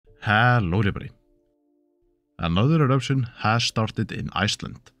Hello everybody. Another eruption has started in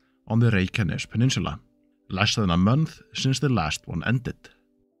Iceland on the Reykjanes peninsula, less than a month since the last one ended.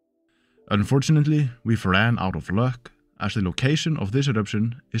 Unfortunately, we've ran out of luck, as the location of this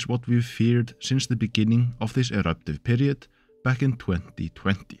eruption is what we've feared since the beginning of this eruptive period back in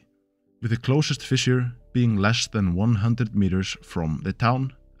 2020, with the closest fissure being less than 100 meters from the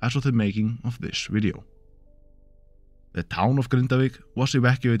town as of the making of this video. The town of Grindavík was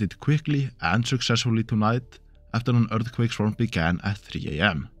evacuated quickly and successfully tonight after an earthquake storm began at 3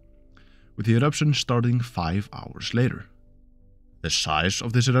 AM, with the eruption starting 5 hours later. The size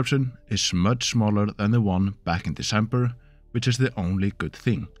of this eruption is much smaller than the one back in December, which is the only good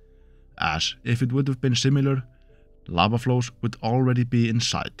thing, as if it would have been similar, lava flows would already be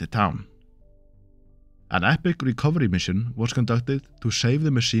inside the town. An epic recovery mission was conducted to save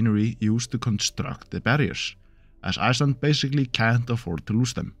the machinery used to construct the barriers, as Iceland basically can't afford to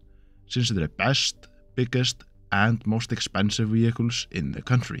lose them, since they're the best, biggest and most expensive vehicles in the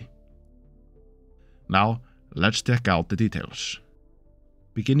country. Now, let's check out the details.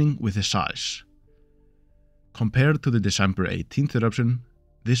 Beginning with the size. Compared to the December 18th eruption,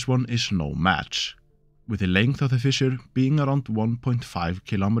 this one is no match, with the length of the fissure being around 1.5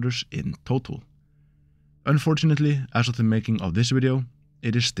 kilometers in total. Unfortunately, as of the making of this video,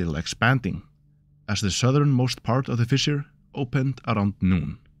 it is still expanding, as the southernmost part of the fissure opened around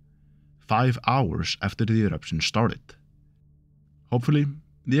noon, 5 hours after the eruption started. Hopefully,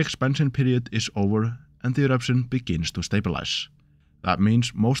 the expansion period is over and the eruption begins to stabilize. That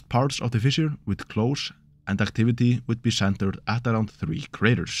means most parts of the fissure would close and activity would be centered at around 3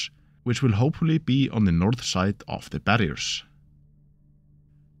 craters, which will hopefully be on the north side of the barriers.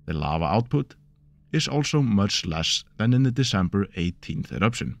 The lava output is also much less than in the December 18th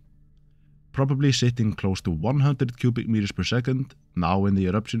eruption, probably sitting close to 100 cubic meters per second now in the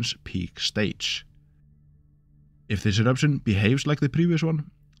eruption's peak stage. If this eruption behaves like the previous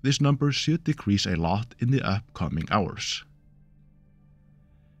one, this number should decrease a lot in the upcoming hours.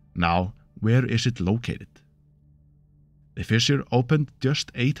 Now, where is it located? The fissure opened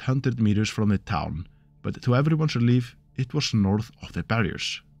just 800 meters from the town, but to everyone's relief, it was north of the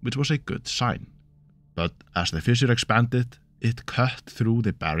barriers, which was a good sign. But as the fissure expanded, it cut through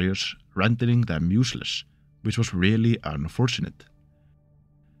the barriers, rendering them useless, which was really unfortunate.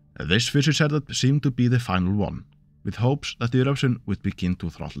 This fissure setup seemed to be the final one, with hopes that the eruption would begin to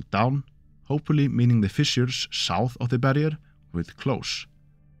throttle down, hopefully meaning the fissures south of the barrier would close.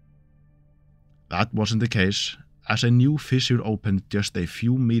 That wasn't the case, as a new fissure opened just a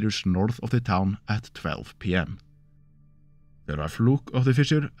few meters north of the town at 12 PM. The rough look of the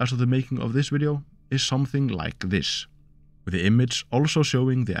fissure as of the making of this video is something like this, with the image also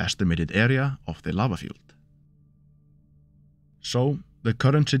showing the estimated area of the lava field. So, the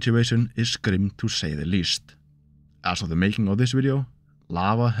current situation is grim to say the least. As of the making of this video,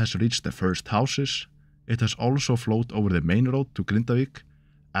 lava has reached the first houses, it has also flowed over the main road to Grindavík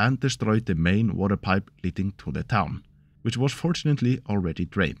and destroyed the main water pipe leading to the town, which was fortunately already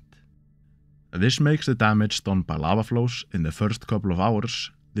drained. This makes the damage done by lava flows in the first couple of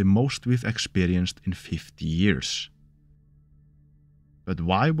hours the most we've experienced in 50 years. But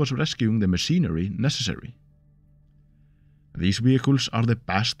why was rescuing the machinery necessary? These vehicles are the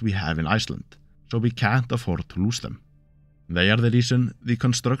best we have in Iceland, so we can't afford to lose them. They are the reason the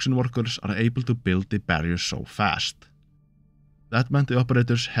construction workers are able to build the barriers so fast. That meant the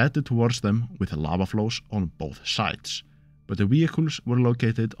operators headed towards them with lava flows on both sides, but the vehicles were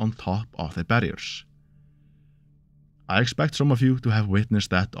located on top of the barriers. I expect some of you to have witnessed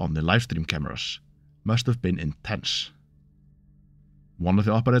that on the livestream cameras. Must have been intense. One of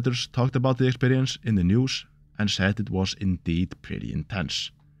the operators talked about the experience in the news and said it was indeed pretty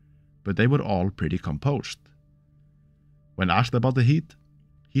intense, but they were all pretty composed. When asked about the heat,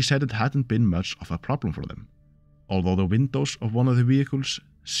 he said it hadn't been much of a problem for them, although the windows of one of the vehicles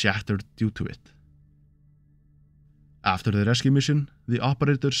shattered due to it. After the rescue mission, the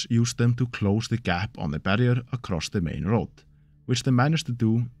operators used them to close the gap on the barrier across the main road, which they managed to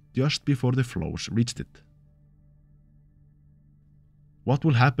do just before the flows reached it. What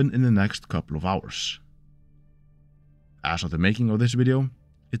will happen in the next couple of hours? As of the making of this video,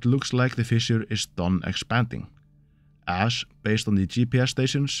 it looks like the fissure is done expanding, as, based on the GPS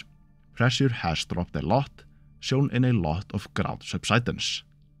stations, pressure has dropped a lot, shown in a lot of ground subsidence.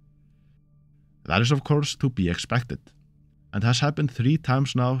 That is of course to be expected, and has happened 3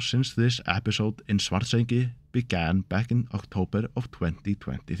 times now since this episode in Svartsengi began back in October of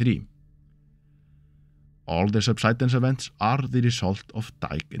 2023. All the subsidence events are the result of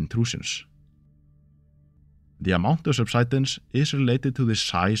dike intrusions. The amount of subsidence is related to the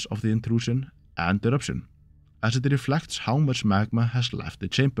size of the intrusion and eruption, as it reflects how much magma has left the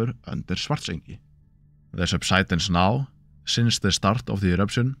chamber under Svartsengi. The subsidence now, since the start of the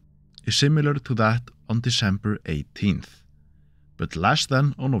eruption, is similar to that on December 18th, but less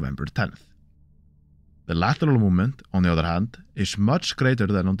than on November 10th. The lateral movement, on the other hand, is much greater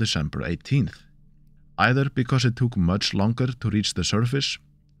than on December 18th, either because it took much longer to reach the surface,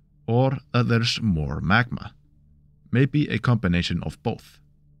 or that there's more magma. Maybe a combination of both.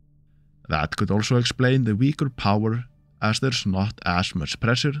 That could also explain the weaker power, as there's not as much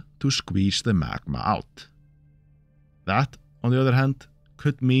pressure to squeeze the magma out. That, on the other hand,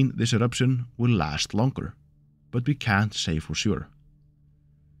 could mean this eruption will last longer, but we can't say for sure.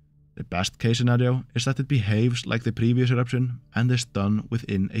 The best case scenario is that it behaves like the previous eruption and is done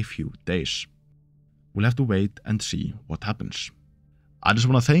within a few days. We'll have to wait and see what happens. I just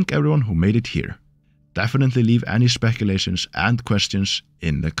want to thank everyone who made it here. Definitely leave any speculations and questions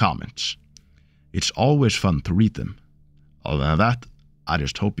in the comments. It's always fun to read them. Other than that, I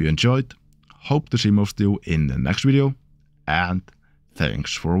just hope you enjoyed, hope to see most of you in the next video, and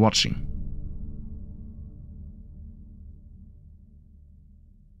thanks for watching.